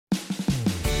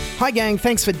Hi gang,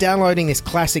 thanks for downloading this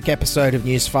classic episode of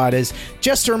Newsfighters.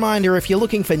 Just a reminder, if you're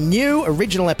looking for new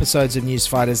original episodes of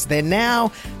Newsfighters, they're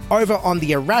now over on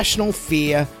the Irrational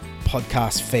Fear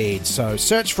podcast feed. So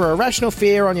search for Irrational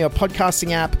Fear on your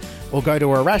podcasting app or go to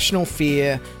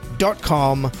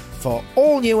irrationalfear.com for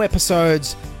all new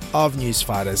episodes of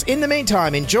Newsfighters. In the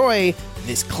meantime, enjoy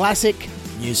this classic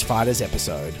Newsfighters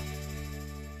episode.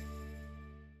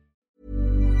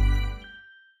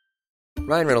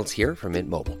 Ryan Reynolds here from Mint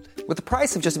Mobile. With the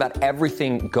price of just about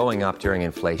everything going up during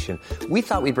inflation, we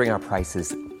thought we'd bring our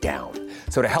prices down.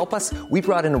 So to help us, we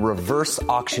brought in a reverse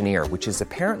auctioneer, which is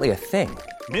apparently a thing.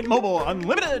 Mint Mobile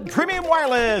Unlimited Premium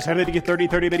Wireless. How to get 30,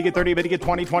 30, bit to get 30, bit to get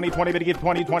 20, 20, 20, bit to get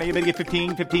 20, 20, bit to get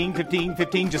 15, 15, 15,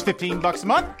 15, just $15 a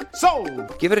month?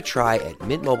 Sold! Give it a try at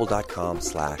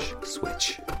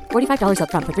mintmobile.com/switch. $45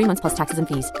 up front for 3 months plus taxes and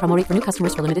fees. Promo rate for new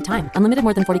customers for limited time. Unlimited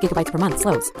more than 40 gigabytes per month.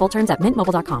 Slows full terms at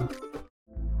mintmobile.com.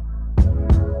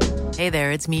 Hey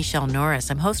there, it's Michelle Norris.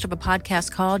 I'm host of a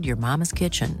podcast called Your Mama's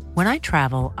Kitchen. When I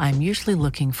travel, I'm usually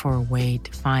looking for a way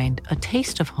to find a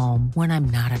taste of home when I'm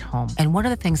not at home. And one of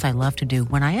the things I love to do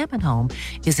when I am at home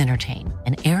is entertain.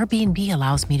 And Airbnb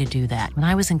allows me to do that. When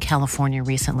I was in California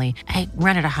recently, I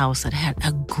rented a house that had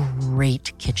a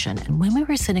great kitchen. And when we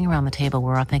were sitting around the table, we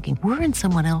were all thinking, we're in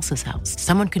someone else's house.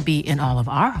 Someone could be in all of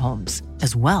our homes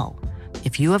as well.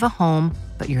 If you have a home,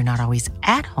 but you're not always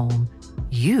at home,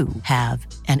 you have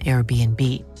an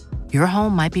Airbnb. Your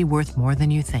home might be worth more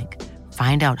than you think.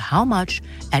 Find out how much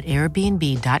at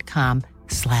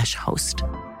airbnb.com/host.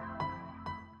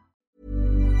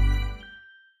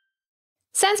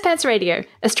 Sans Pants Radio,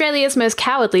 Australia's most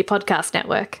cowardly podcast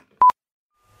network.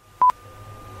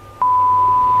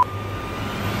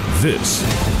 This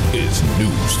is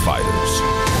Newsfighters,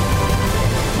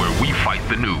 where we fight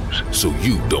the news so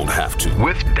you don't have to.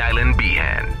 With Dylan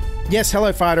Behan. Yes,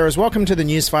 hello fighters. Welcome to the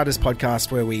Newsfighters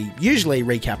podcast, where we usually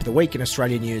recap the week in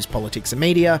Australian news, politics and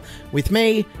media with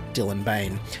me, Dylan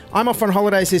Bain. I'm off on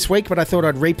holidays this week, but I thought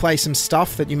I'd replay some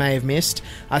stuff that you may have missed.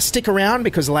 Stick around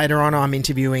because later on I'm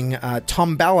interviewing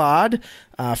Tom Ballard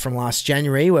from last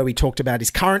January, where we talked about his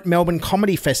current Melbourne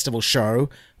Comedy Festival show,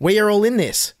 We Are All In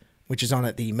This, which is on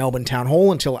at the Melbourne Town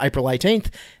Hall until April 18th,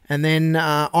 and then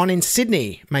on in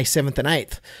Sydney, May 7th and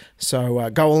 8th. So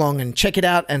go along and check it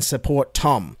out and support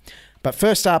Tom. But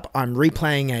first up, I'm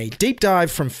replaying a deep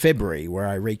dive from February where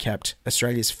I recapped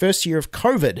Australia's first year of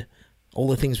COVID, all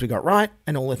the things we got right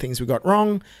and all the things we got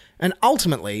wrong, and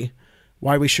ultimately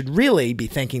why we should really be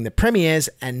thanking the premiers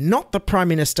and not the Prime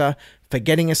Minister for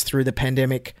getting us through the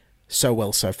pandemic so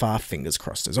well so far, fingers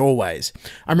crossed as always.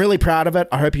 I'm really proud of it.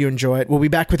 I hope you enjoy it. We'll be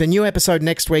back with a new episode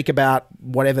next week about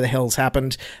whatever the hell's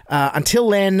happened.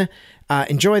 Until then,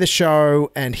 enjoy the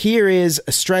show, and here is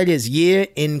Australia's year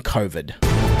in COVID.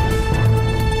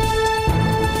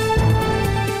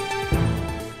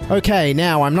 Okay,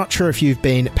 now I'm not sure if you've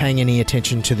been paying any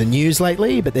attention to the news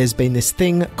lately, but there's been this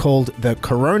thing called the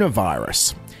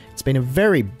coronavirus. It's been a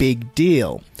very big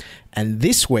deal. And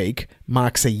this week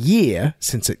marks a year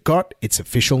since it got its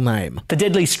official name. The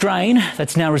deadly strain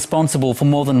that's now responsible for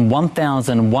more than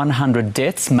 1,100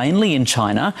 deaths, mainly in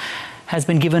China, has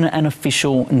been given an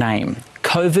official name: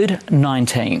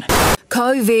 COVID-19.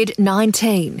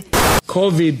 COVID-19.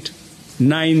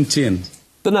 COVID-19.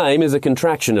 The name is a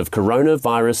contraction of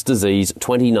Coronavirus Disease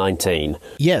 2019.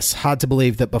 Yes, hard to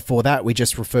believe that before that we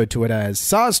just referred to it as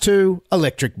SARS-2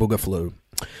 Electric Booger Flu.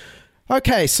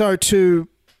 Okay, so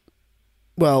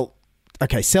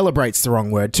celebrate's the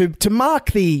wrong word. To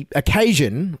mark the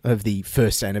occasion of the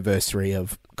first anniversary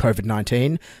of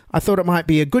COVID-19, I thought it might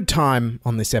be a good time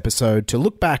on this episode to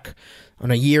look back on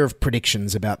a year of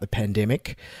predictions about the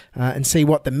pandemic and see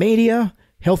what the media,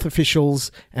 health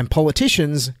officials and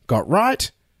politicians got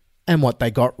right and what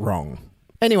they got wrong.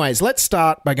 Anyways, let's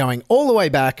start by going all the way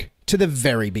back to the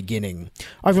very beginning.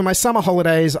 Over my summer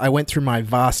holidays, I went through my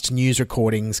vast news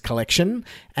recordings collection,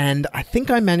 and I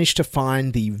think I managed to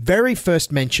find the very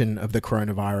first mention of the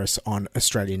coronavirus on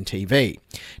Australian TV.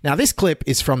 Now, this clip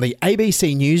is from the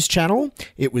ABC News channel.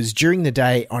 It was during the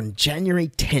day on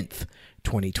January 10th,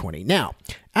 2020. Now,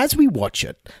 as we watch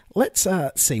it, let's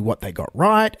see what they got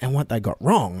right and what they got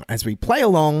wrong as we play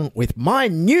along with my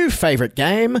new favourite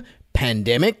game,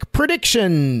 Pandemic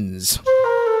Predictions.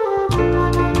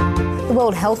 The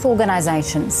World Health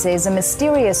Organization says a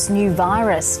mysterious new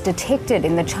virus detected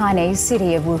in the Chinese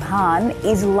city of Wuhan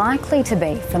is likely to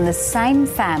be from the same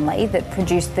family that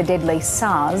produced the deadly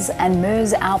SARS and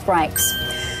MERS outbreaks.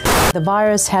 The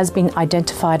virus has been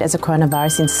identified as a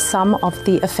coronavirus in some of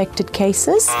the affected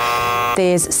cases.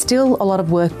 There's still a lot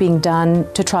of work being done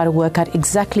to try to work out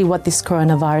exactly what this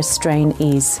coronavirus strain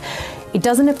is. It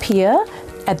doesn't appear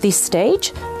at this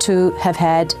stage to have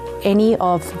had any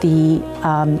of the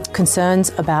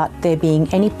concerns about there being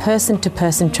any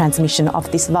person-to-person transmission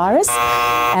of this virus.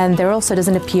 And there also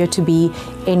doesn't appear to be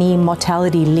any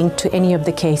mortality linked to any of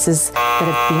the cases that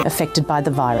have been affected by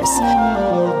the virus.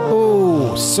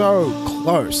 Oh, so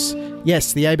close.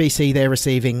 Yes, the ABC, they're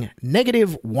receiving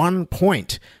 -1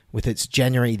 point with its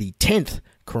January the 10th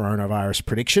coronavirus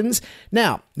predictions.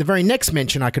 Now, the very next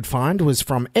mention I could find was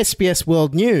from SBS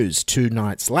World News 2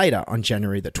 nights later on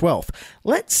January the 12th.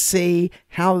 Let's see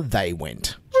how they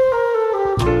went.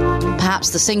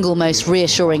 Perhaps the single most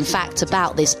reassuring fact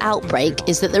about this outbreak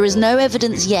is that there is no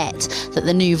evidence yet that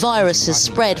the new virus has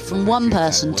spread from one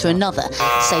person to another,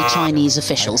 say Chinese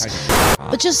officials.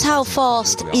 But just how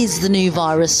fast is the new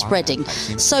virus spreading?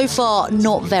 So far,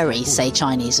 not very, say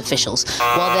Chinese officials.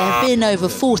 While there have been over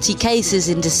 40 cases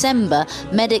in December,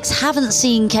 medics haven't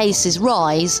seen cases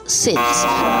rise since.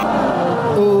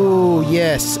 Oh,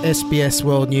 yes, SBS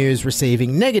World News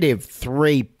receiving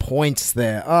 -3 points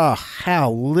there. Oh,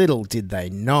 how little did they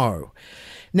know.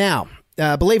 Now,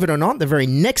 believe it or not, the very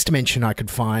next mention I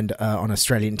could find on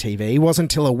Australian TV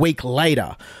wasn't until a week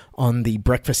later on the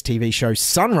breakfast TV show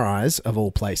Sunrise, of all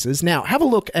places. Now, have a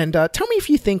look and tell me if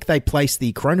you think they placed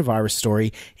the coronavirus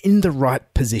story in the right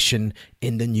position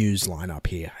in the news lineup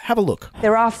here. Have a look.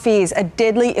 There are fears a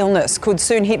deadly illness could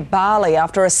soon hit Bali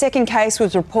after a second case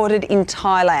was reported in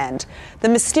Thailand. The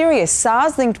mysterious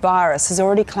SARS-linked virus has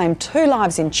already claimed 2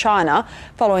 lives in China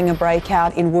following a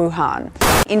breakout in Wuhan.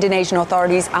 Indonesian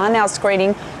authorities are now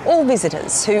screening all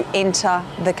visitors who enter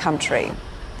the country.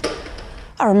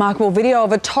 A remarkable video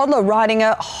of a toddler riding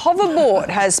a hoverboard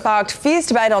has sparked fierce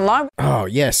debate online. Oh,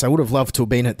 yes, I would have loved to have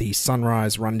been at the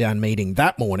Sunrise Rundown meeting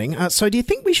that morning. So do you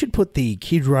think we should put the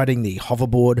kid riding the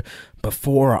hoverboard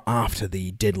before or after the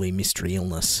deadly mystery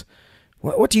illness?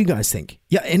 What do you guys think?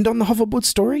 Yeah, end on the hoverboard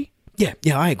story? Yeah,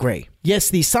 I agree. Yes,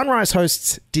 the Sunrise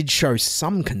hosts did show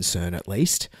some concern, at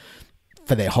least,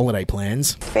 for their holiday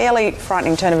plans. Fairly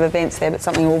frightening turn of events there, but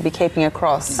something we'll be keeping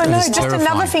across. I know, just terrifying.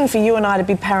 Another thing for you and I to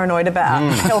be paranoid about,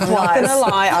 health-wise. I'm not going to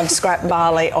lie, I've scrapped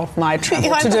Bali off my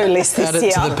travel to-do list this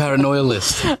year. Add it to the paranoia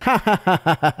list.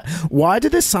 Why do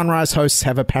the Sunrise hosts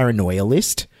have a paranoia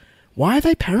list? Why are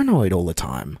they paranoid all the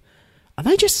time? Are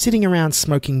they just sitting around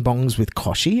smoking bongs with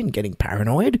Koshi and getting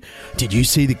paranoid? Did you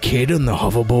see the kid on the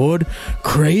hoverboard?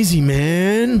 Crazy,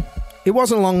 man. It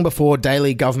wasn't long before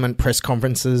daily government press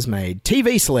conferences made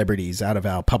TV celebrities out of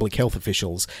our public health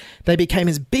officials. They became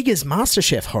as big as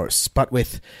MasterChef hosts, but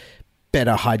with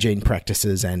better hygiene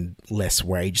practices and less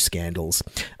wage scandals.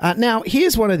 Now,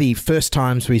 here's one of the first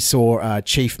times we saw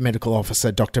Chief Medical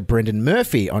Officer Dr. Brendan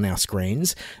Murphy on our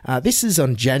screens. This is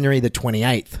on January the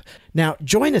 28th. Now,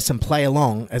 join us and play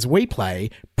along as we play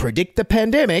Predict the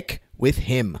Pandemic with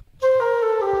him.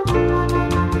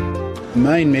 The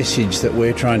main message that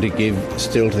we're trying to give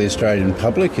still to the Australian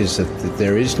public is that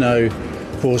there is no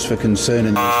cause for concern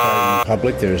in the Australian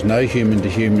public. There is no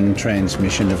human-to-human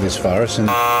transmission of this virus. And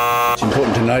it's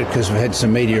important to note, because we've had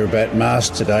some media about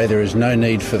masks today, there is no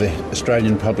need for the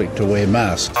Australian public to wear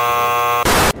masks.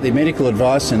 The medical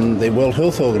advice and the World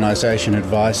Health Organisation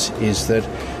advice is that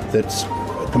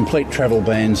complete travel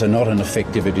bans are not an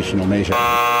effective additional measure.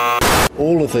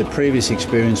 All of the previous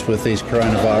experience with these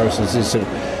coronaviruses is that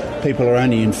people are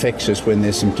only infectious when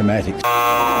they're symptomatic.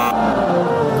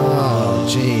 Oh,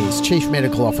 geez. Chief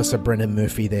Medical Officer Brendan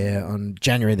Murphy there on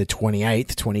January the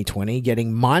 28th, 2020,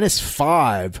 getting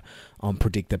 -5 on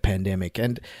Predict the Pandemic.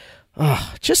 And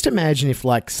just imagine if,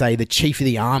 say, the Chief of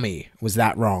the Army was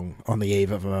that wrong on the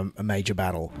eve of a major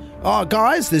battle. Oh,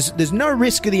 guys, there's no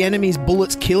risk of the enemy's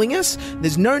bullets killing us.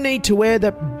 There's no need to wear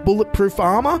that bulletproof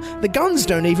armour. The guns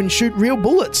don't even shoot real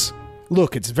bullets.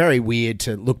 Look, it's very weird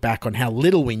to look back on how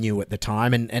little we knew at the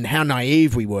time and how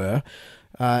naive we were,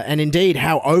 and indeed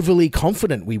how overly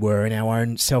confident we were in our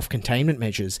own self-containment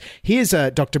measures. Here's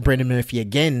Dr. Brendan Murphy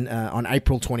again on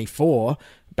April 24,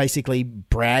 basically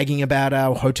bragging about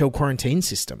our hotel quarantine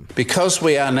system. Because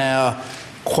we are now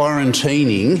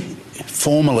quarantining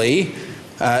formally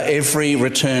every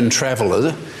return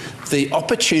traveller, the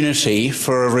opportunity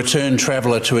for a return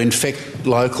traveller to infect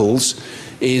locals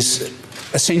is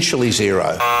essentially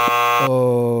zero.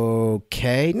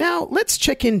 Okay, now let's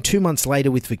check in 2 months later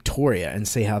with Victoria and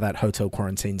see how that hotel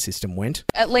quarantine system went.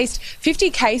 At least 50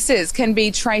 cases can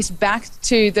be traced back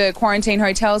to the quarantine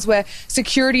hotels where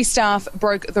security staff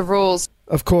broke the rules.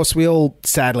 Of course, we all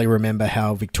sadly remember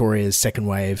how Victoria's second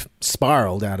wave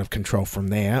spiralled out of control from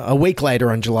there. A week later,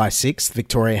 on July 6th,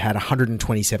 Victoria had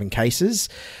 127 cases.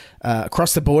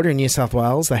 Across the border in New South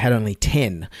Wales, they had only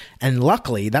 10. And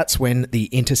luckily, that's when the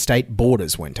interstate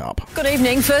borders went up. Good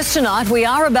evening. First tonight, we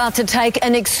are about to take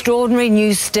an extraordinary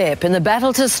new step in the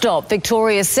battle to stop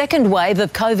Victoria's second wave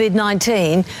of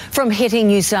COVID-19 from hitting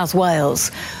New South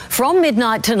Wales. From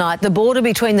midnight tonight, the border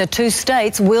between the two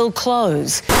states will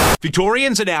close.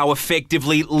 Victorians are now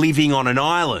effectively living on an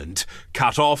island,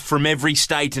 cut off from every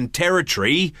state and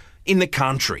territory in the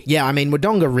country. Yeah, I mean,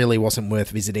 Wodonga really wasn't worth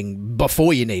visiting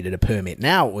before you needed a permit.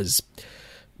 Now it was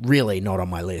really not on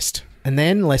my list. And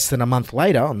then, less than a month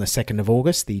later, on the 2nd of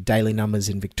August, the daily numbers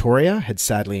in Victoria had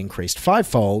sadly increased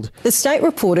fivefold. The state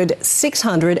reported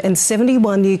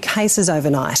 671 new cases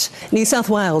overnight. New South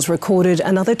Wales recorded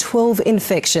another 12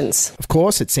 infections. Of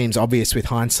course, it seems obvious with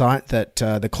hindsight that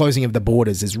the closing of the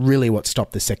borders is really what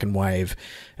stopped the second wave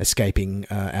escaping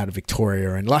out of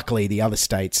Victoria. And luckily, the other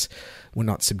states were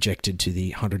not subjected to the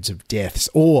hundreds of deaths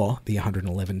or the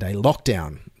 111-day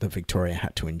lockdown that Victoria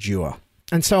had to endure.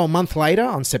 And so a month later,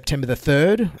 on September the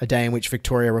 3rd, a day in which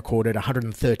Victoria recorded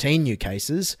 113 new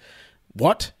cases,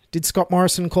 what did Scott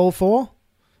Morrison call for?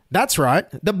 That's right,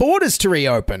 the borders to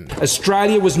reopen.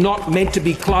 Australia was not meant to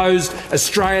be closed.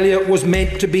 Australia was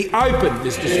meant to be open,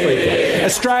 Mr. Speaker.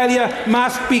 Australia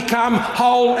must become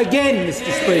whole again,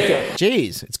 Mr. Speaker.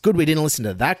 Geez, it's good we didn't listen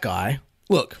to that guy.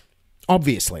 Look,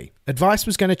 obviously, advice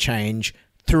was going to change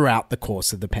throughout the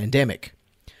course of the pandemic.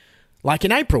 Like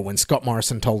in April, when Scott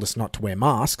Morrison told us not to wear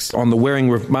masks. On the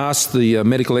wearing of masks, the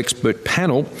medical expert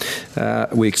panel,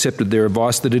 we accepted their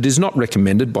advice that it is not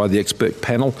recommended by the expert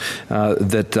panel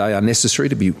that they are necessary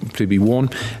to be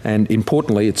worn. And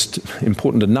importantly, it's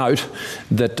important to note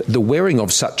that the wearing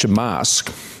of such a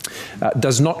mask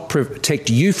does not protect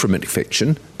you from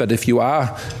infection, but if you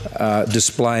are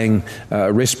displaying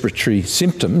respiratory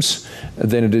symptoms,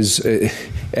 then it is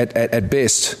at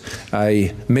best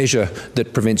a measure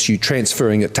that prevents you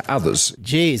transferring it to others.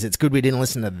 Geez, it's good we didn't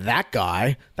listen to that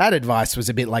guy. That advice was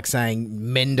a bit like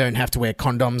saying men don't have to wear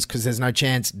condoms because there's no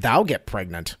chance they'll get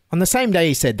pregnant. On the same day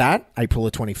he said that, April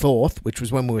the 24th, which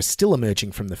was when we were still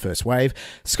emerging from the first wave,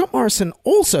 Scott Morrison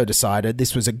also decided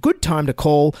this was a good time to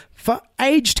call for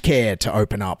aged care to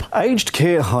open up. Aged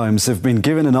care homes have been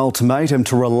given an ultimatum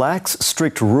to relax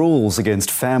strict rules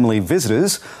against family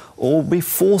visitors or be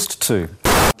forced to.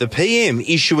 The PM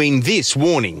issuing this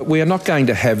warning. We are not going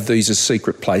to have these as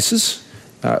secret places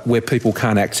where people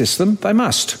can't access them. They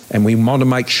must. And we want to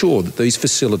make sure that these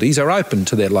facilities are open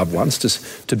to their loved ones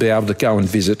to be able to go and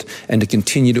visit and to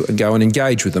continue to go and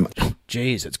engage with them.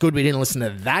 Geez, it's good we didn't listen to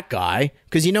that guy.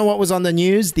 Because you know what was on the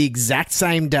news the exact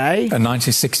same day? A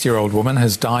 96-year-old woman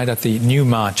has died at the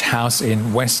Newmarch House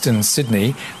in Western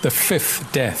Sydney, the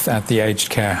 5th death at the aged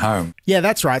care home. Yeah,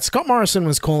 that's right. Scott Morrison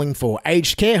was calling for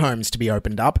aged care homes to be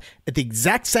opened up at the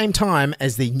exact same time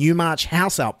as the Newmarch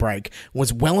House outbreak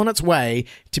was well on its way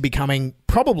to becoming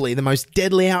probably the most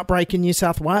deadly outbreak in New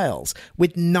South Wales,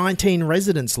 with 19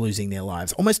 residents losing their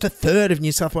lives, almost a third of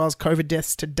New South Wales COVID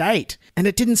deaths to date. And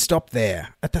it didn't stop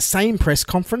there. At the same press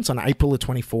conference on April the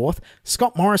 24th,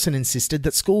 Scott Morrison insisted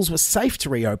that schools were safe to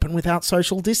reopen without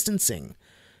social distancing.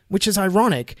 Which is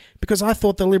ironic because I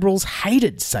thought the Liberals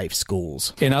hated safe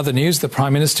schools. In other news, the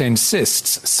Prime Minister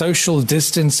insists social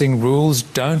distancing rules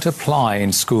don't apply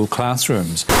in school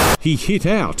classrooms. He hit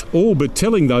out, all but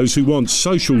telling those who want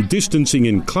social distancing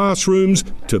in classrooms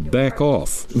to back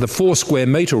off. The 4 square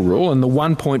metre rule and the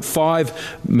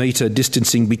 1.5 metre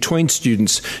distancing between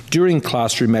students during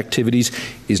classroom activities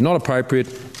is not appropriate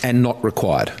and not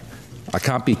required. I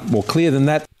can't be more clear than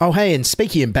that. Oh, hey, and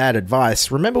speaking of bad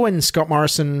advice, remember when Scott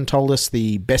Morrison told us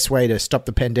the best way to stop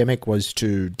the pandemic was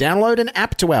to download an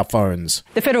app to our phones?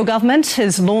 The federal government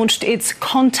has launched its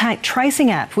contact tracing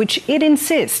app, which it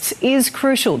insists is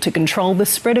crucial to control the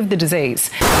spread of the disease.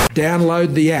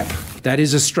 Download the app. That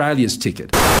is Australia's ticket.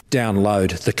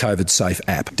 Download the COVID Safe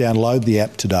app. Download the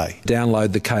app today.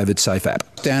 Download the COVID Safe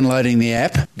app. Downloading the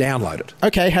app. Download it.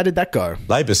 Okay, how did that go?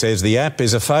 Labor says the app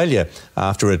is a failure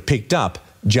after it picked up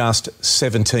just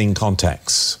 17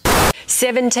 contacts.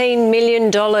 $17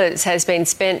 million has been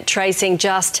spent tracing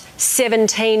just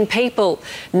 17 people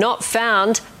not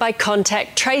found by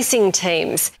contact tracing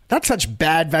teams. That's such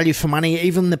bad value for money,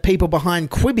 even the people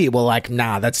behind Quibi were like,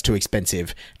 nah, that's too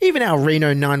expensive. Even our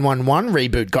Reno 911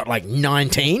 reboot got like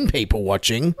 19 people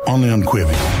watching. Only on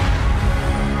Quibi.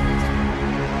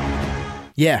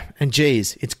 Yeah, and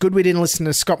geez, it's good we didn't listen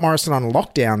to Scott Morrison on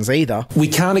lockdowns either. We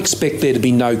can't expect there to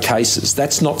be no cases.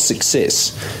 That's not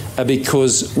success.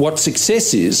 Because what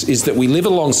success is that we live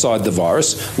alongside the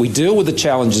virus, we deal with the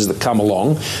challenges that come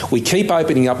along, we keep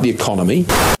opening up the economy,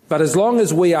 but as long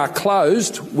as we are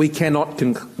closed, we cannot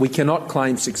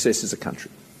claim success as a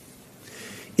country.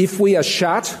 If we are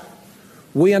shut,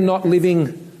 We are not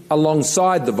living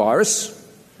alongside the virus.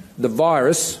 The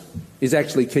virus is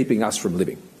actually keeping us from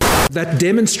living. That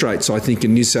demonstrates, I think,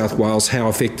 in New South Wales how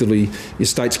effectively your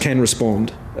states can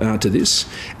respond to this.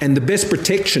 And the best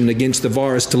protection against the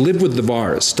virus, to live with the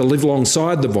virus, to live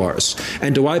alongside the virus,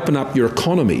 and to open up your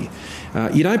economy.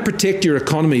 You don't protect your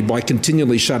economy by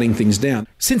continually shutting things down.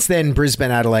 Since then,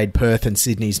 Brisbane, Adelaide, Perth and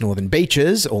Sydney's northern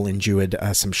beaches all endured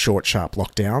some short, sharp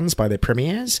lockdowns by their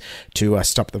premiers to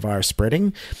stop the virus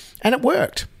spreading. And it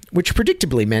worked, which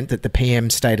predictably meant that the PM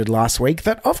stated last week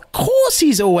that of course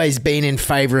he's always been in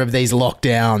favour of these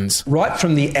lockdowns. Right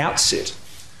from the outset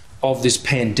of this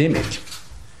pandemic,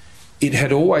 it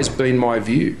had always been my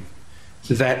view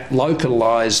that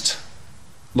localised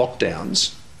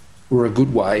lockdowns were a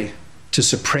good way to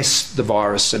suppress the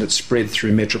virus and its spread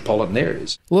through metropolitan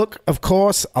areas. Look, of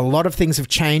course, a lot of things have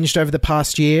changed over the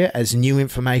past year as new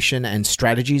information and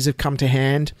strategies have come to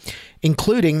hand,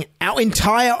 including our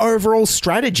entire overall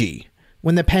strategy.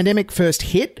 When the pandemic first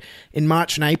hit in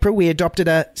March and April, we adopted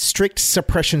a strict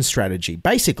suppression strategy,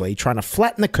 basically trying to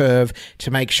flatten the curve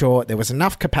to make sure there was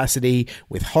enough capacity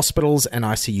with hospitals and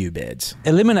ICU beds.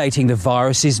 Eliminating the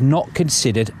virus is not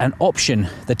considered an option.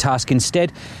 The task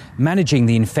instead, managing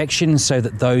the infection so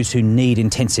that those who need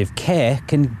intensive care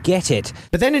can get it.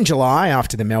 But then in July,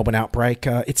 after the Melbourne outbreak,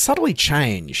 it subtly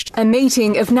changed. A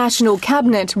meeting of National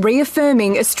Cabinet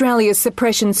reaffirming Australia's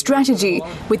suppression strategy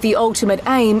with the ultimate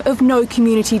aim of no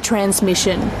community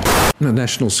transmission. The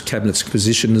National Cabinet's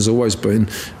position has always been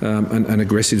an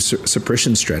aggressive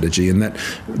suppression strategy, and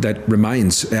that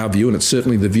remains our view, and it's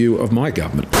certainly the view of my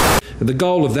government. The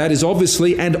goal of that is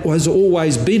obviously and has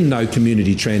always been no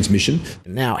community transmission.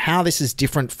 Now, how this is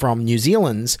different from New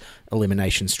Zealand's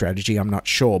elimination strategy, I'm not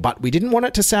sure, but we didn't want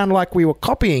it to sound like we were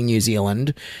copying New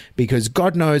Zealand because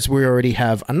God knows we already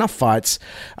have enough fights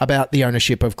about the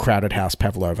ownership of Crowded House,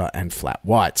 Pavlova and Flat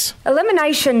Whites.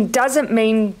 Elimination doesn't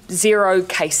mean zero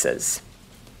cases.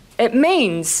 It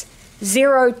means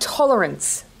zero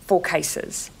tolerance for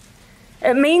cases.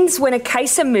 It means when a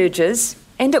case emerges,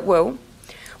 and it will,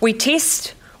 we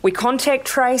test, we contact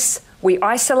trace, we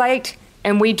isolate,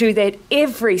 and we do that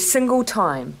every single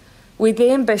time with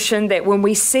the ambition that when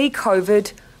we see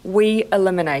COVID, we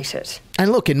eliminate it.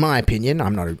 And look, in my opinion,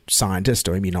 I'm not a scientist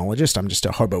or immunologist, I'm just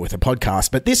a hobo with a podcast,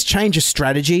 but this change of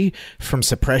strategy from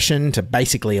suppression to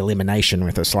basically elimination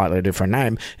with a slightly different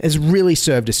name has really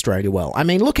served Australia well. I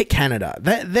mean, look at Canada.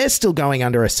 They're still going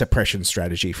under a suppression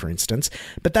strategy, for instance,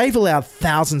 but they've allowed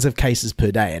thousands of cases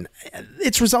per day, and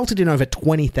it's resulted in over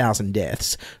 20,000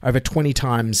 deaths, over 20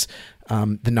 times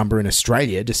the number in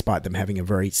Australia, despite them having a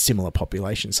very similar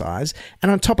population size.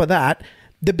 And on top of that,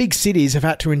 the big cities have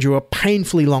had to endure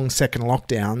painfully long second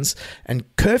lockdowns and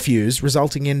curfews,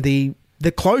 resulting in the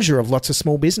closure of lots of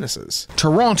small businesses.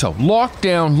 Toronto locked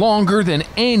down longer than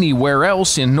anywhere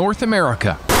else in North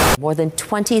America. More than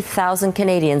 20,000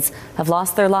 Canadians have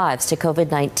lost their lives to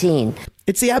COVID-19.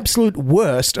 It's the absolute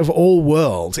worst of all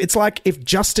worlds. It's like if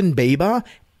Justin Bieber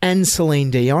and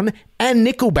Celine Dion and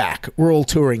Nickelback were all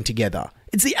touring together.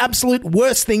 It's the absolute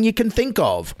worst thing you can think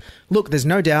of. Look, there's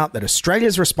no doubt that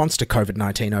Australia's response to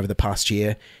COVID-19 over the past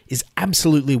year is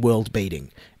absolutely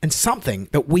world-beating and something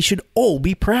that we should all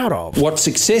be proud of. What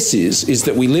success is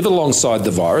that we live alongside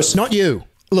the virus. Not you.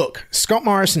 Look, Scott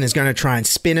Morrison is going to try and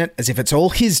spin it as if it's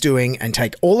all his doing and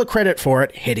take all the credit for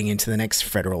it heading into the next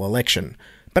federal election.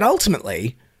 But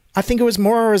ultimately, I think it was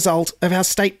more a result of our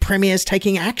state premiers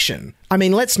taking action. I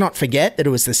mean, let's not forget that it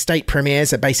was the state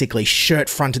premiers that basically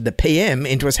shirt-fronted the PM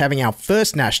into us having our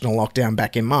first national lockdown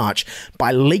back in March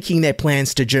by leaking their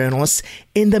plans to journalists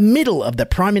in the middle of the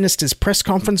Prime Minister's press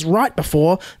conference right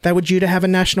before they were due to have a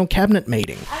national cabinet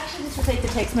meeting. Actually, just received the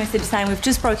text message saying we've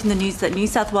just broken the news that New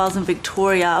South Wales and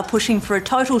Victoria are pushing for a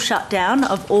total shutdown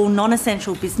of all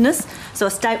non-essential business, so a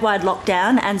statewide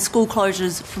lockdown and school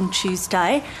closures from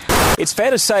Tuesday. It's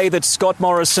fair to say that Scott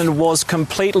Morrison was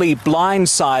completely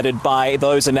blindsided by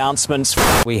those announcements.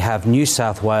 We have New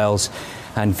South Wales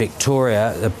and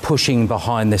Victoria pushing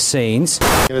behind the scenes.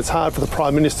 It's hard for the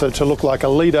Prime Minister to look like a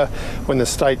leader when the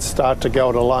states start to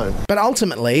go it alone. But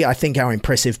ultimately, I think our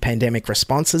impressive pandemic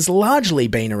response has largely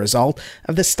been a result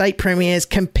of the state premiers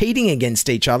competing against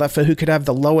each other for who could have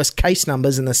the lowest case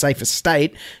numbers in the safest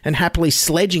state and happily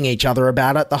sledging each other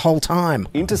about it the whole time.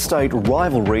 Interstate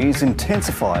rivalries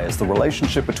intensify as the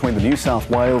relationship between the New South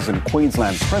Wales and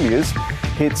Queensland premiers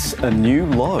hits a new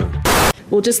low.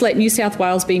 We'll just let New South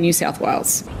Wales be New South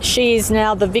Wales. She is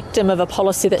now the victim of a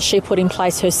policy that she put in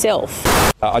place herself.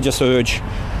 I just urge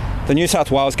the New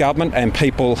South Wales government and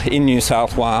people in New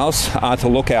South Wales to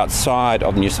look outside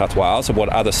of New South Wales at what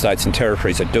other states and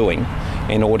territories are doing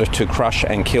in order to crush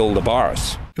and kill the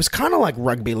virus. was kind of like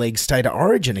Rugby League State of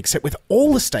Origin, except with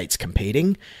all the states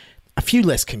competing, a few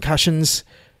less concussions,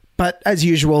 but as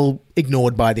usual,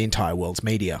 ignored by the entire world's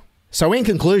media. So in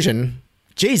conclusion,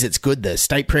 geez, it's good the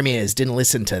state premiers didn't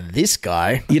listen to this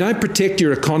guy. You don't protect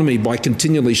your economy by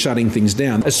continually shutting things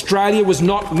down. Australia was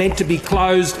not meant to be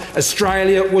closed.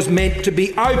 Australia was meant to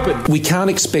be open. We can't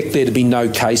expect there to be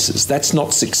no cases. That's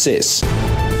not success.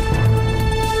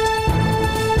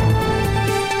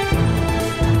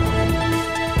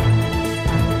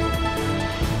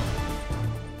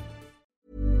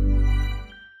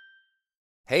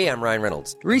 Hey, I'm Ryan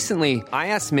Reynolds. Recently, I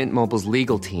asked Mint Mobile's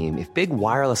legal team if big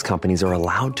wireless companies are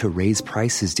allowed to raise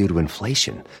prices due to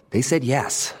inflation. They said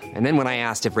yes. And then when I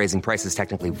asked if raising prices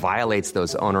technically violates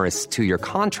those onerous 2-year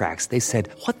contracts, they said,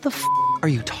 "What the f*** are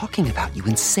you talking about, you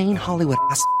insane Hollywood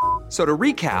ass f- So to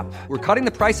recap, we're cutting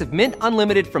the price of Mint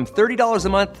Unlimited from $30 a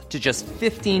month to just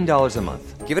 $15 a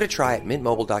month. Give it a try at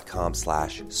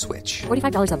mintmobile.com/switch.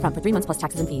 $45 up front for 3 months plus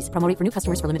taxes and fees. Promo rate for new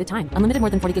customers for limited time. Unlimited more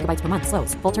than 40 gigabytes per month.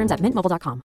 Slows full terms at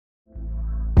mintmobile.com.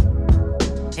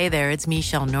 Hey there, it's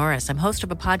Michelle Norris. I'm host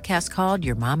of a podcast called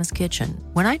Your Mama's Kitchen.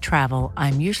 When I travel,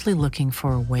 I'm usually looking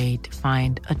for a way to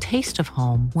find a taste of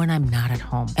home when I'm not at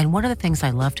home. And one of the things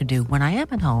I love to do when I am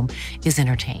at home is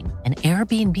entertain. And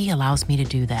Airbnb allows me to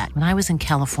do that. When I was in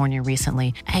California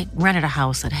recently, I rented a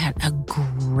house that had a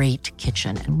great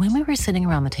kitchen. And when we were sitting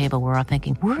around the table, we were all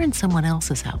thinking, we're in someone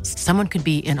else's house. Someone could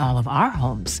be in all of our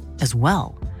homes as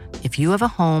well. If you have a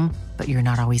home, but you're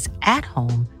not always at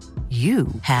home, you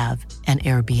have an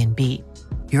Airbnb.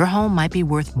 Your home might be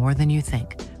worth more than you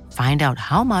think. Find out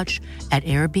how much at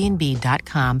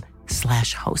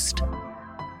airbnb.com/host.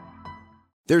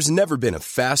 There's never been a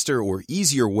faster or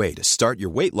easier way to start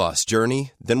your weight loss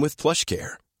journey than with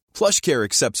PlushCare. PlushCare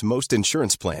accepts most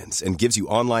insurance plans and gives you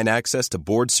online access to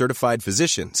board-certified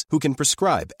physicians who can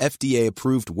prescribe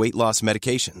FDA-approved weight loss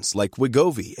medications like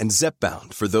Wegovy and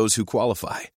Zepbound for those who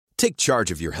qualify. Take charge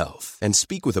of your health and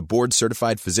speak with a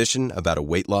board-certified physician about a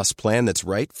weight loss plan that's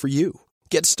right for you.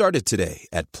 Get started today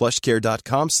at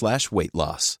plushcare.com/weight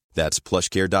loss. That's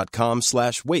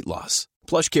plushcare.com/weight loss.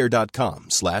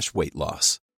 plushcare.com/weight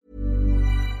loss.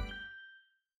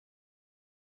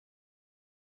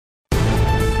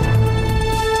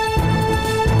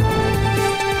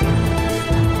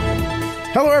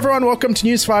 Hello everyone, welcome to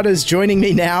Newsfighters. Joining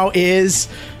me now is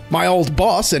my old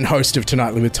boss and host of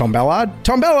Tonightly with Tom Ballard.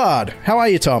 Tom Ballard, how are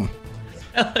you, Tom?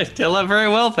 Hello, very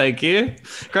well, thank you.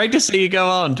 Great to see you go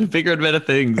on to bigger and better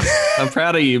things. I'm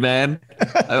proud of you, man.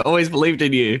 I always believed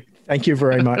in you. Thank you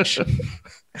very much.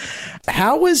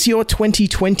 How was your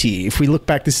 2020? If we look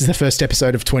back, this is the first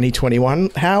episode of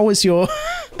 2021. How was your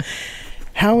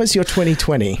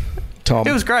 2020, Tom?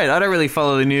 It was great. I don't really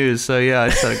follow the news, so yeah, I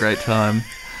just had a great time.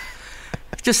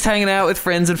 Just hanging out with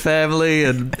friends and family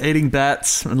and eating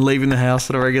bats and leaving the house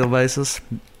on a regular basis.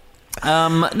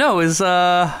 No, it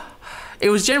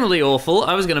was generally awful.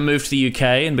 I was going to move to the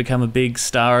UK and become a big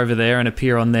star over there and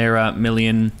appear on their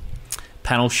million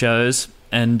panel shows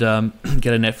and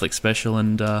get a Netflix special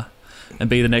and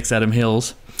be the next Adam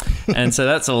Hills. And so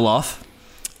that's all off.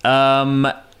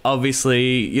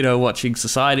 Obviously, you know, watching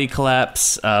society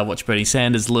collapse, watch Bernie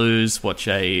Sanders lose, watch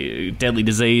a deadly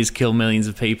disease kill millions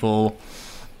of people.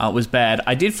 It was bad.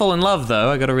 I did fall in love, though.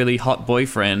 I got a really hot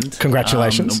boyfriend.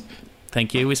 Congratulations.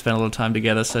 Thank you. We spent a lot of time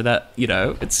together, so that, you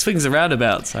know, it swings and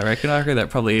roundabouts, I reckon.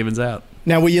 That probably evens out.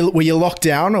 Now, were you locked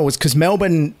down, or was because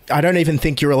Melbourne? I don't even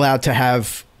think you're allowed to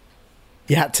have.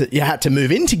 You had to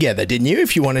move in together, didn't you?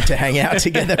 If you wanted to hang out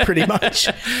together, pretty much.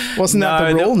 Wasn't that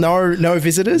the rule? No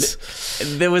visitors.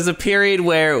 There was a period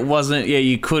where it wasn't. Yeah,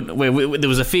 you couldn't. Where there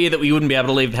was a fear that we wouldn't be able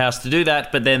to leave the house to do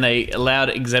that. But then they allowed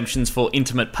exemptions for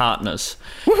intimate partners.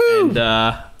 Woohoo!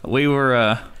 And we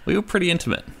were pretty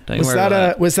intimate.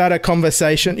 Was that a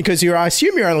conversation? Because I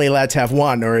assume you're only allowed to have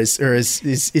one, or is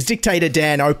Dictator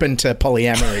Dan open to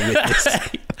polyamory with this?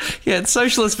 Yeah, it's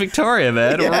socialist Victoria,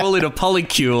 man. Yeah. We're all in a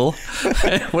polycule.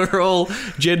 We're all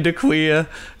genderqueer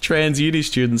trans uni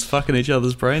students fucking each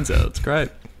other's brains out. It's great.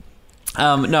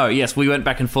 Yes, we went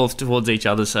back and forth towards each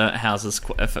other's houses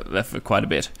for quite a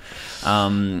bit.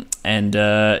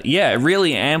 It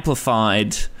really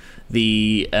amplified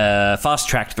the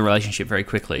fast-tracked the relationship very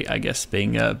quickly, I guess,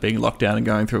 being locked down and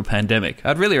going through a pandemic.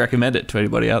 I'd really recommend it to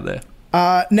anybody out there.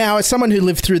 Now, as someone who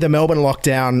lived through the Melbourne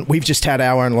lockdown, we've just had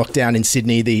our own lockdown in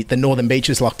Sydney, the Northern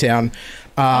Beaches lockdown.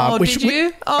 Did you?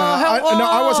 No,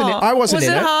 I wasn't in it. Was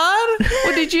it hard?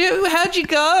 How'd you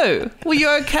go? Were you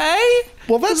okay?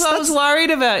 Well, I was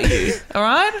worried about you. All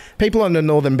right. People on the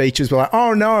Northern Beaches were like,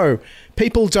 "Oh no,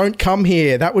 people don't come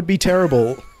here. That would be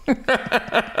terrible."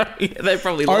 Yeah, they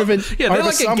probably love it. Yeah, they're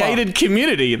like a gated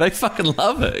community. They fucking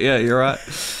love it. Yeah, you're right.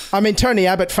 I mean, Tony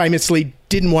Abbott famously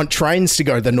didn't want trains to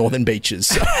go to the northern beaches.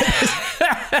 So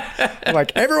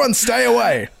like, everyone stay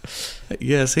away.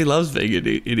 Yes, he loves being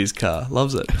in his car.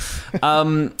 Loves it.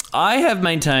 I have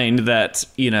maintained that,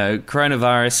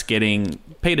 coronavirus getting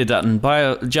Peter Dutton,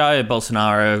 Jair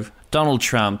Bolsonaro, Donald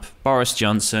Trump, Boris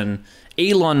Johnson,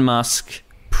 Elon Musk,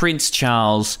 Prince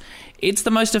Charles, it's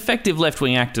the most effective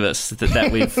left-wing activists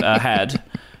that we've had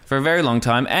for a very long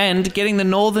time. And getting the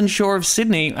northern shore of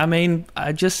Sydney, I mean,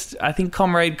 I think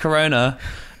Comrade Corona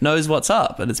knows what's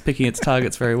up, and it's picking its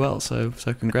targets very well. So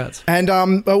congrats. And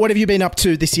what have you been up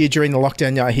to this year during the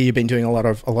lockdown? I hear you've been doing a lot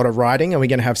of writing. Are we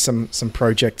going to have some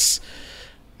projects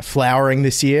flowering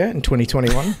this year in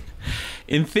 2021?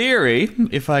 In theory,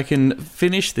 if I can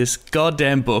finish this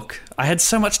goddamn book, I had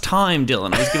so much time,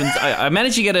 Dylan. I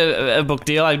managed to get a book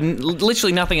deal. I had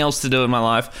literally nothing else to do in my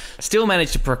life. Still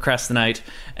managed to procrastinate,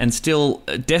 and still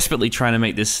desperately trying to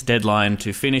meet this deadline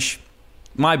to finish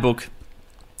my book,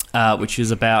 which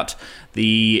is about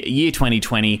the year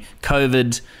 2020,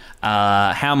 COVID,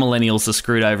 how millennials are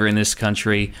screwed over in this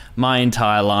country, my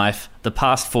entire life, the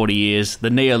past 40 years, the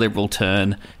neoliberal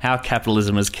turn, how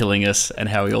capitalism is killing us, and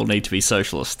how we all need to be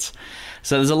socialists.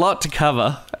 So there's a lot to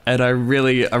cover, and I'm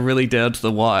really down to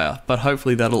the wire. But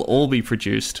hopefully that'll all be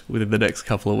produced within the next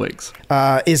couple of weeks.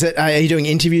 Are you doing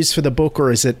interviews for the book,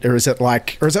 or is it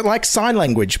like Sign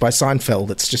Language by Seinfeld?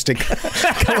 It's just a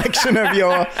collection of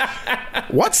your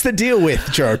 "What's the deal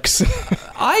with" jokes.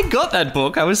 I got that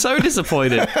book. I was so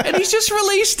disappointed. And he's just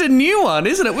released a new one,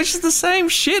 isn't it? Which is the same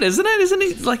shit, isn't it? Isn't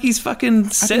he like his fucking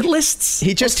set lists?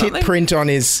 He just hit print on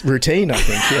his routine, I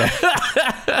think.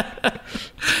 Yeah.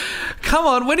 Come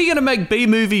on, when are you going to make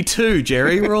B-Movie 2,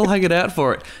 Jerry? We're all hanging out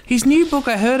for it. His new book,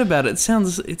 I heard about it.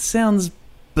 It sounds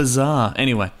bizarre.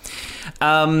 Anyway.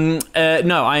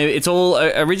 It's all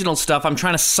original stuff. I'm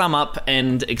trying to sum up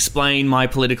and explain my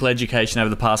political education over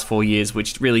the past 4 years,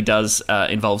 which really does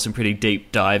involve some pretty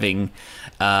deep diving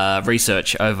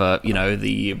research over,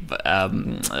 the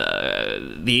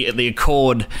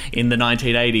Accord in the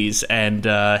 1980s and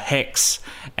HEX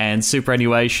and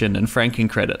superannuation and franking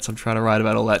credits. I'm trying to write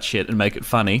about all that shit and make it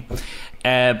funny.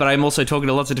 But I'm also talking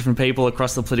to lots of different people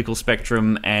across the political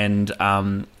spectrum and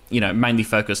mainly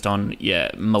focused on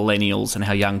millennials and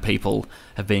how young people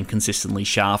have been consistently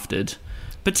shafted.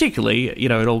 Particularly,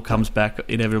 it all comes back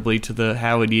inevitably to the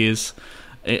Howard years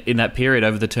in that period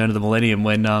over the turn of the millennium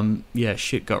when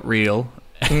shit got real.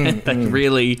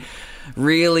 They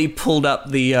really pulled up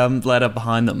the ladder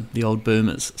behind them, the old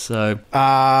boomers. So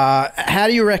how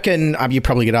do you reckon, you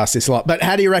probably get asked this a lot, but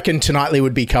how do you reckon Tonightly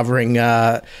would be covering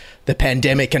the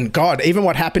pandemic and God, even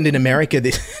what happened in America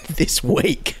this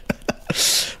week?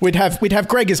 We'd have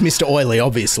Greg as Mr. Oily,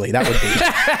 obviously. That would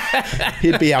be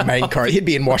he'd be our main character. He'd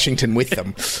be in Washington with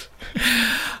them.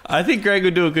 I think Greg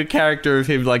would do a good character of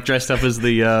him, like dressed up as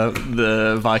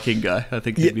the Viking guy. I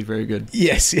think he'd be very good.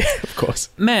 Yes, yeah, of course.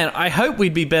 Man, I hope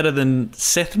we'd be better than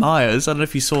Seth Meyers. I don't know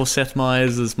if you saw Seth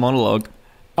Meyers' monologue.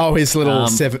 Oh, his little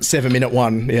 7-minute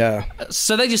one, yeah.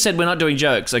 So they just said, we're not doing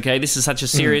jokes, okay? This is such a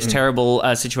serious, terrible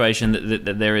situation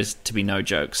that there is to be no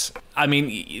jokes. I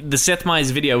mean, the Seth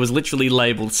Meyers video was literally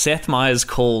labelled, Seth Meyers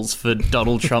calls for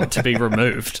Donald Trump to be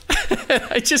removed.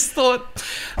 I just thought,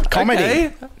 comedy.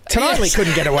 Okay. Tonightly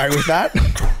couldn't get away with that.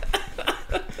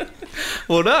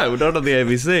 Well, no, not on the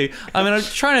ABC. I mean, I'm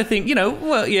trying to think,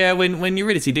 when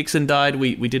Eurydice Dixon died,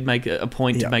 we did make a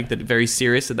point to make that very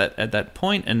serious at that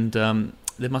point, and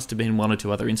there must have been one or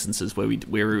two other instances where we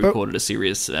recorded a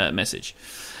serious message.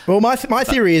 Well, my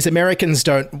theory is Americans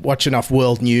don't watch enough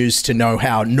world news to know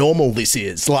how normal this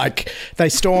is. Like, they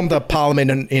stormed the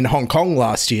parliament in Hong Kong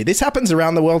last year. This happens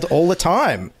around the world all the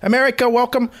time. America,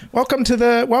 welcome to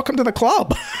the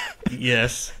club.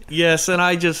 Yes, and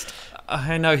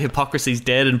I know hypocrisy's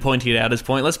dead and pointing it out is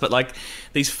pointless, but like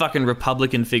these fucking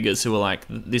Republican figures who are like,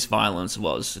 this violence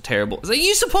was terrible. It's like,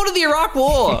 you supported the Iraq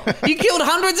War. You killed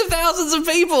hundreds of thousands of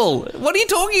people. What are you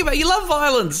talking about? You love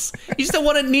violence. You just don't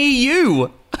want it near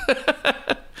you.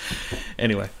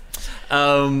 Anyway.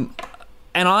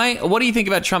 What do you think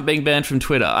about Trump being banned from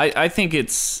Twitter? I think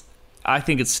it's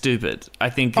stupid. I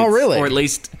think it's, really? Or at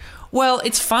least, well,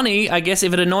 it's funny, I guess.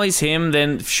 If it annoys him,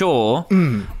 then sure.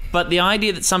 But the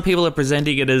idea that some people are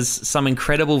presenting it as some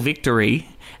incredible victory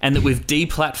and that we've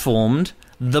deplatformed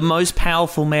the most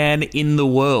powerful man in the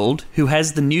world who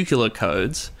has the nuclear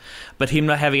codes, but him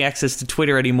not having access to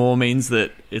Twitter anymore means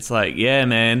that it's like, yeah,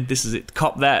 man, this is it.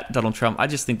 Cop that, Donald Trump. I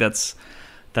just think that's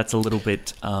a little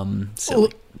bit silly. Well,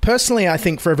 personally, I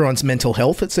think for everyone's mental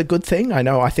health, it's a good thing.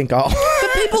 I think I'll... But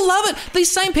people love it.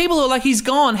 These same people who are like, he's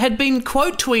gone, had been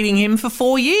quote tweeting him for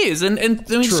 4 years and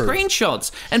doing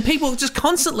screenshots. And people just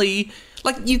constantly,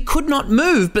 like, you could not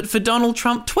move but for Donald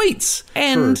Trump tweets.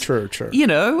 And, True. You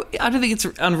know, I don't think it's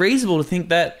unreasonable to think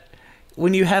that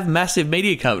when you have massive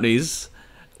media companies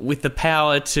with the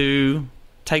power to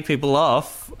take people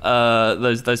off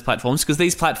those platforms, because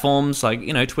these platforms, like,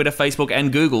 you know, Twitter, Facebook,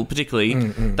 and Google particularly,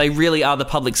 they really are the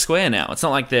public square now. It's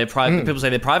not like they're private. People say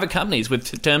they're private companies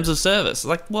with terms of service. It's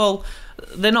like, well,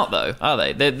 they're not though, are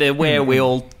they? They're where we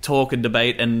all talk and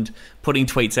debate, and putting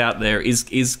tweets out there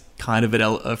is kind of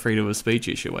a freedom of speech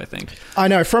issue, I think. I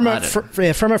know, from a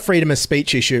freedom of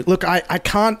speech issue. Look, I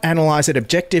can't analyse it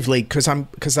objectively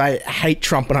because I hate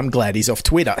Trump and I'm glad he's off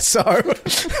Twitter. So,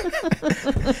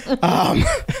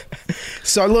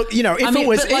 so look, you know,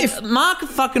 if Mark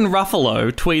fucking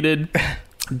Ruffalo tweeted,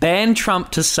 ban Trump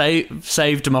to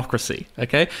save democracy.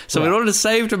 Okay, so in order to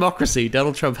save democracy,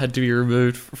 Donald Trump had to be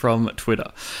removed from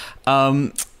Twitter.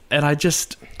 And I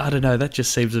don't know. That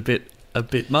just seems a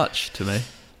bit much to me.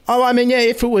 Oh, I mean, yeah.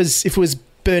 If it was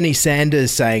Bernie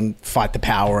Sanders saying "fight the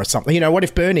power" or something, you know, what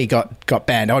if Bernie got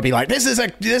banned? I would be like, this is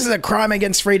a crime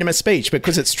against freedom of speech.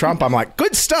 Because it's Trump, I'm like,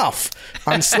 good stuff.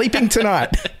 I'm sleeping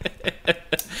tonight.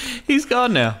 He's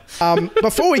gone now.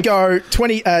 Before we go,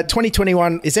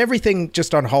 2021, is everything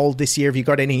just on hold this year? Have you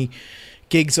got any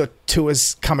gigs or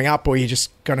tours coming up, or are you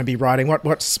just going to be writing?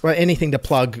 What's anything to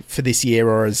plug for this year,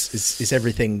 or is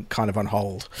everything kind of on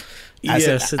hold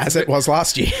as it was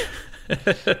last year?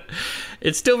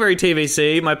 It's still very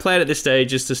TBC. My plan at this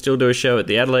stage is to still do a show at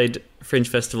the Adelaide Fringe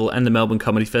Festival and the Melbourne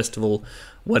Comedy Festival,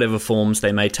 whatever forms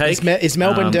they may take. Is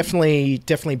Melbourne definitely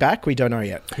back? We don't know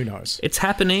yet. Who knows? It's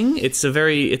happening. It's a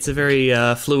very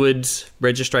fluid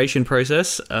registration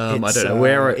process. I don't know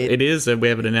where it is. We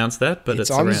haven't announced that, but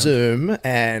it's on around. Zoom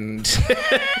and.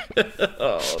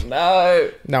 Oh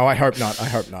no! No, I hope not.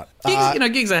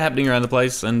 Gigs are happening around the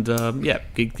place, and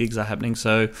gigs are happening.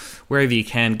 So wherever you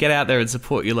can, get out there and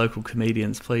support your local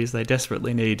comedians, please. They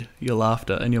desperately need your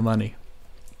laughter and your money.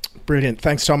 Brilliant.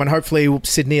 Thanks, Tom. And hopefully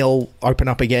Sydney will open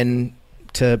up again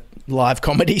to live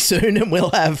comedy soon, and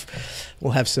we'll have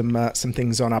some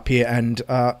things on up here, and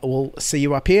we'll see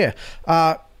you up here.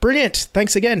 Brilliant.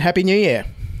 Thanks again. Happy New Year.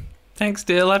 Thanks,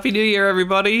 Dill. Happy New Year,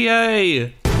 everybody.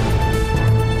 Yay.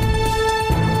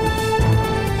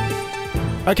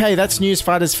 Okay, that's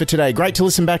Newsfighters for today. Great to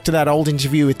listen back to that old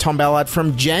interview with Tom Ballard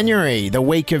from January, the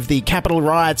week of the Capitol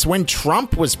riots when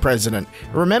Trump was president.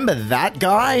 Remember that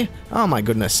guy? Oh my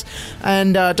goodness.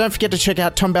 And don't forget to check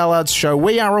out Tom Ballard's show,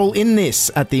 We Are All In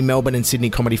This, at the Melbourne and Sydney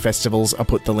Comedy Festivals. I'll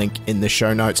put the link in the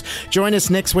show notes. Join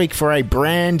us next week for a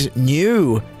brand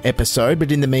new episode,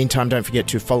 but in the meantime, don't forget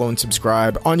to follow and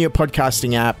subscribe on your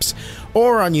podcasting apps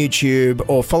or on YouTube,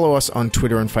 or follow us on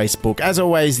Twitter and Facebook. As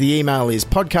always, the email is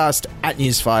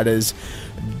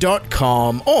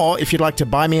podcast@newsfighters.com, or if you'd like to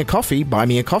buy me a coffee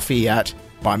at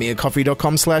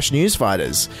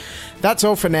buymeacoffee.com/newsfighters. That's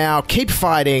all for now. Keep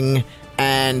fighting,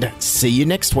 and see you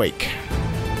next week.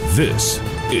 This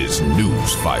is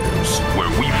Newsfighters, where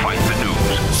we fight the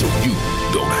news so you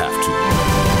don't have to.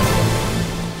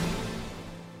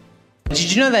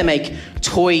 Did you know they make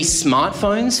toy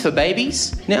smartphones for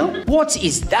babies now? What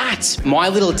is that? My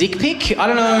Little Dick Pic? I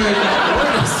don't know.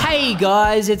 Hey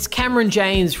guys, it's Cameron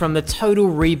James from the Total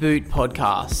Reboot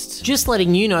podcast. Just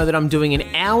letting you know that I'm doing an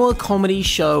hour comedy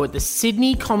show at the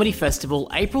Sydney Comedy Festival,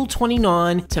 April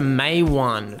 29 to May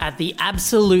 1 at the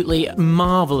absolutely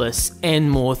marvellous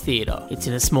Enmore Theatre. It's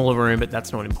in a smaller room, but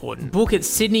that's not important. Book at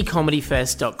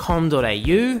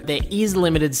sydneycomedyfest.com.au. There is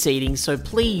limited seating, so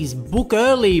please book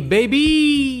early, baby!